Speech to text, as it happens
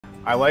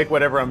I like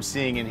whatever I'm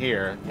seeing in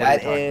here.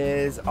 That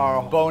is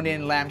our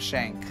bone-in lamb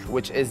shank,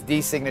 which is the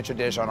signature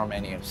dish on our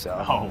menu.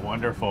 So, oh,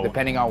 wonderful.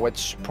 Depending on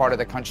which part of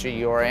the country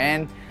you're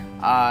in,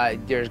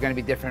 there's going to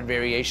be different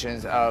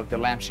variations of the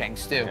lamb shank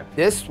stew. Yeah.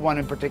 This one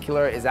in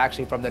particular is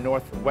actually from the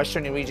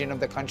northwestern region of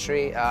the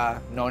country,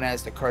 known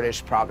as the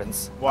Kurdish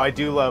province. Well, I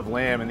do love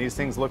lamb, and these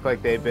things look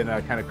like they've been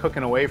kind of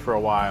cooking away for a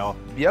while.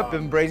 Yep,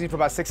 been braising for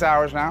about 6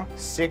 hours now.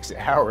 6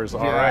 hours,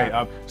 all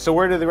right. So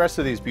where do the rest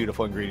of these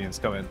beautiful ingredients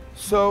come in?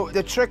 So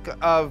the trick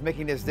of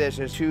making this dish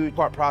is a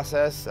two-part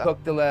process.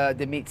 Cook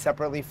the meat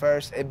separately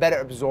first. It better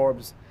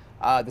absorbs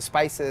the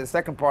spices.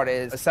 Second part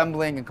is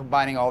assembling and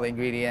combining all the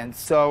ingredients.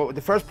 So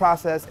the first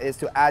process is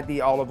to add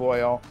the olive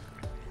oil.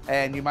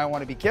 And you might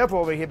want to be careful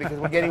over here because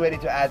we're getting ready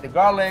to add the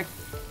garlic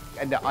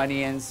and the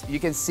onions.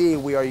 You can see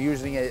we are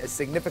using a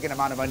significant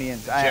amount of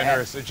onions.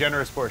 A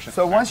generous portion.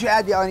 So once you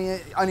add the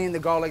onion, the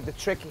garlic, the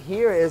trick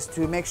here is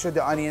to make sure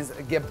the onions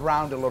get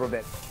browned a little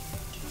bit.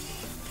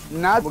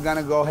 Now we're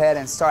gonna go ahead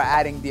and start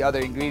adding the other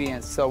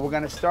ingredients. So we're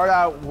gonna start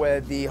out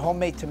with the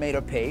homemade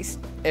tomato paste.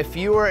 If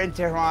you are in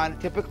Tehran,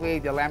 typically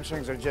the lamb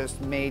shanks are just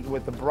made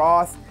with the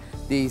broth,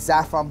 the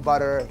saffron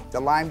butter, the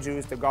lime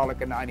juice, the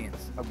garlic, and the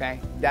onions, okay?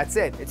 That's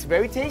it. It's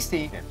very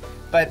tasty,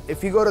 but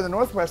if you go to the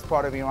northwest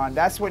part of Iran,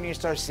 that's when you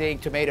start seeing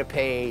tomato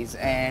paste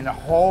and a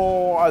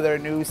whole other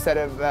new set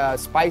of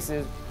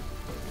spices.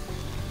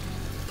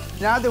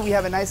 Now that we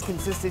have a nice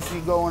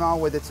consistency going on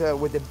with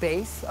the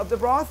base of the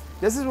broth,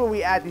 this is where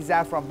we add the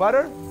saffron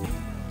butter.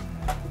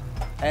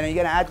 And you're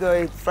gonna add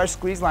the fresh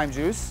squeezed lime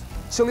juice,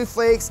 chili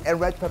flakes, and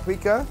red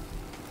paprika.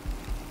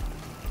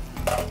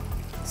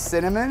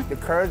 Cinnamon. The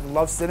Kurds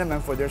love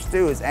cinnamon for their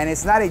stews, and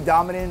it's not a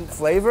dominant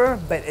flavor,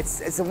 but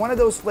it's one of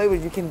those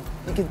flavors you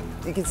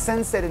can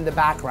sense it in the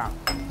background.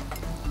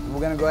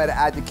 We're gonna go ahead and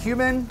add the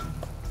cumin,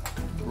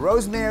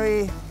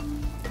 rosemary,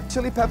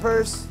 chili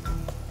peppers,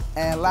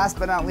 and last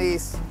but not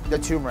least, the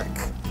turmeric.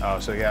 Oh,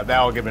 so yeah,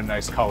 that'll give it a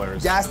nice color.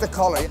 That's the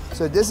color.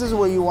 So this is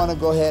where you want to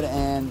go ahead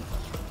and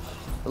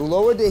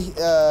lower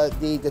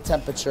the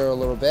temperature a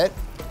little bit.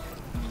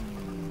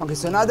 Okay,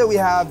 so now that we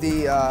have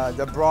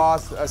the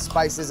broth,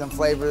 spices, and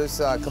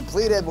flavors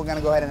completed, we're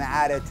gonna go ahead and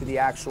add it to the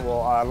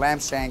actual lamb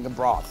shank and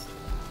broth.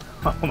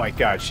 Oh my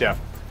God, Chef,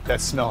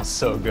 that smells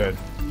so good.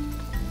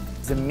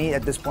 The meat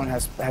at this point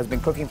has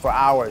been cooking for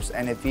hours,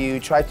 and if you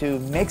try to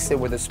mix it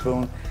with a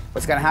spoon,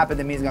 what's gonna happen,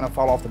 the meat's gonna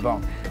fall off the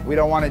bone. We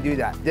don't wanna do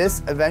that.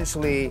 This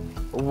eventually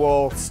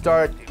will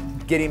start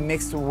getting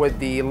mixed with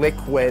the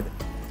liquid.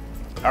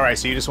 All right,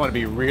 so you just wanna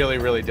be really,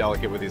 really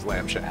delicate with these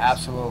lamb shanks.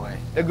 Absolutely.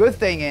 The good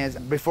thing is,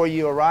 before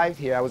you arrived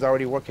here, I was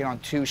already working on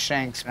 2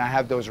 shanks, and I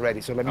have those ready.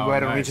 So let me go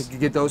ahead and reach and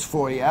get those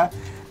for you.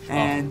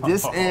 And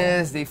this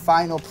is the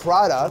final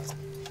product.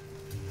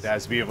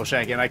 That's a beautiful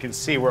shank, and I can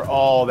see where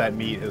all that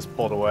meat is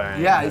pulled away.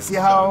 Yeah, you see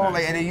how,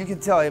 nice. And you can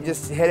tell, you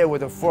just hit it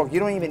with a fork. You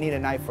don't even need a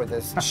knife for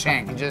this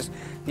shank.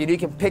 You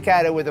can pick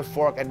at it with a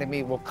fork, and the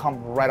meat will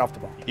come right off the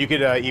bone. You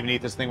could even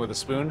eat this thing with a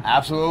spoon?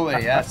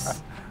 Absolutely,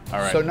 yes. All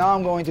right. So now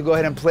I'm going to go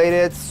ahead and plate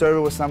it, serve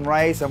it with some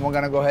rice, and we're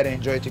gonna go ahead and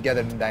enjoy it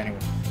together in the dining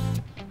room.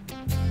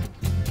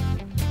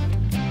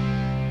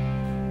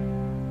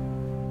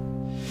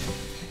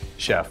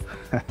 Chef.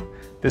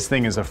 This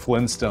thing is a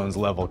Flintstones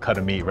level cut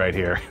of meat right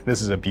here.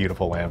 This is a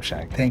beautiful lamb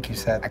shank. Thank you,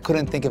 Seth. I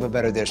couldn't think of a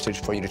better dish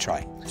for you to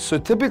try. So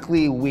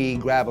typically we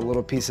grab a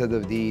little piece of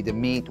the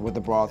meat with the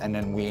broth, and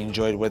then we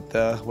enjoy it with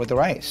the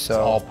rice. So it's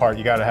all part.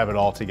 You got to have it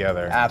all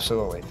together.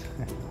 Absolutely.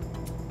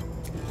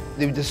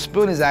 The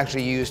spoon is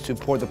actually used to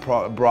pour the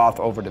broth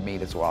over the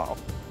meat as well.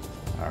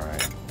 All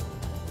right.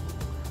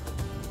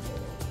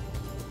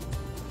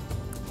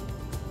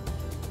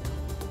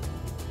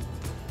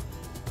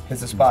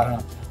 It's the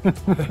spot,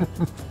 huh?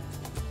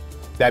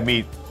 That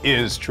meat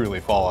is truly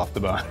fall off the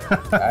bone.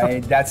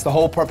 That's the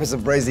whole purpose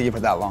of braising it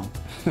for that long.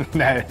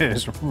 That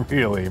is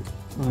really,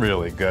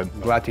 really good.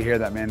 Glad to hear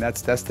that, man.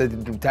 That's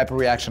the type of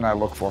reaction I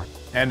look for.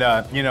 And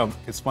you know,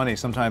 it's funny,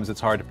 sometimes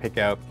it's hard to pick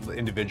out the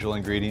individual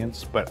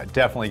ingredients, but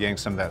definitely getting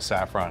some of that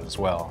saffron as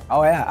well.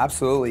 Oh yeah,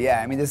 absolutely,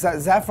 yeah. I mean, the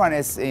saffron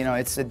is,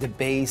 it's at the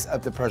base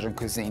of the Persian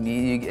cuisine.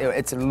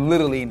 It's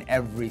literally in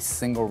every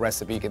single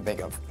recipe you can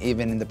think of,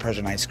 even in the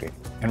Persian ice cream.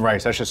 And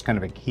rice, that's just kind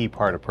of a key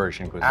part of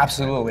Persian cuisine.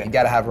 Absolutely, you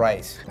gotta have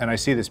rice. And I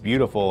see this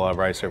beautiful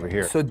rice over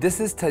here. So this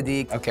is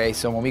tahdig. Okay,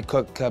 so when we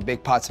cook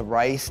big pots of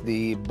rice,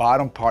 the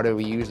bottom part of it,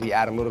 we usually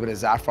add a little bit of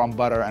saffron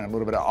butter and a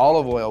little bit of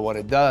olive oil. What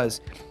it does,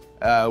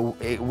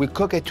 we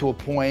cook it to a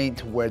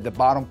point where the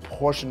bottom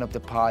portion of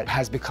the pot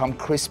has become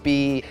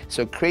crispy,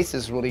 so it creates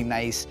this really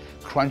nice,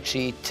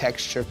 crunchy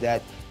texture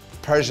that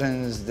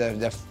Persians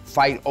they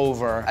fight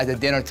over at the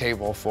dinner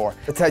table for.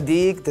 The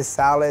tahdig, the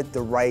salad,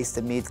 the rice,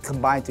 the meat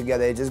combined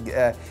together, it just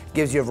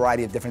gives you a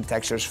variety of different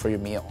textures for your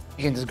meal.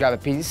 You can just grab a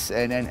piece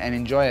and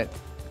enjoy it.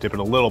 Dip in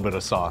a little bit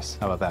of sauce.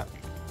 How about that?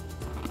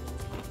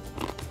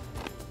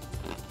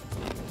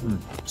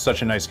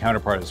 Such a nice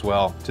counterpart as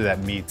well to that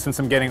meat. Since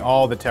I'm getting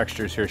all the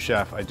textures here,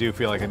 Chef, I do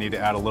feel like I need to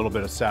add a little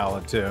bit of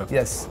salad too.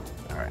 Yes.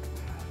 All right.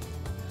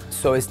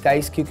 So it's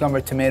diced cucumber,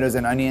 tomatoes,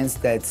 and onions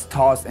that's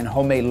tossed in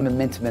homemade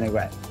mint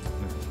vinaigrette.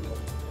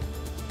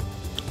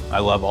 I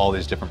love all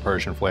these different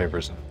Persian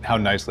flavors and how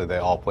nicely they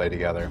all play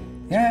together.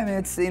 Yeah, I mean,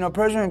 it's, you know,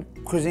 Persian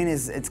cuisine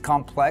it's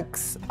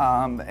complex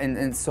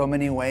in so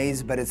many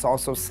ways, but it's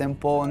also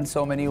simple in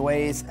so many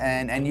ways,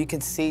 and you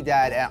can see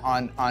that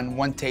on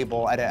one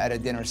table at a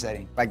dinner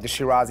setting. Like the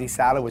Shirazi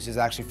salad, which is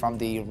actually from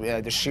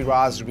the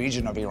Shiraz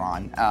region of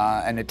Iran,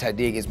 and the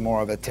tahdig is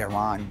more of a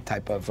Tehran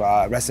type of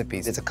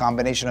recipes. It's a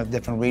combination of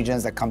different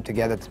regions that come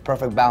together. It's a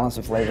perfect balance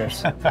of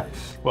flavors.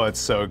 Well, it's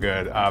so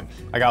good. I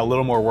got a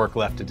little more work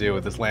left to do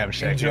with this lamb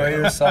shank. Enjoy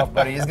yourself,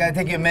 buddy. It's gonna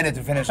take you a minute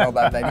to finish all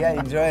that, but yeah,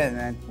 enjoy it,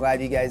 man.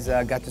 Glad you guys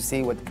got to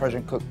see what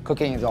Persian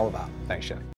cooking is all about. Thanks, Chef.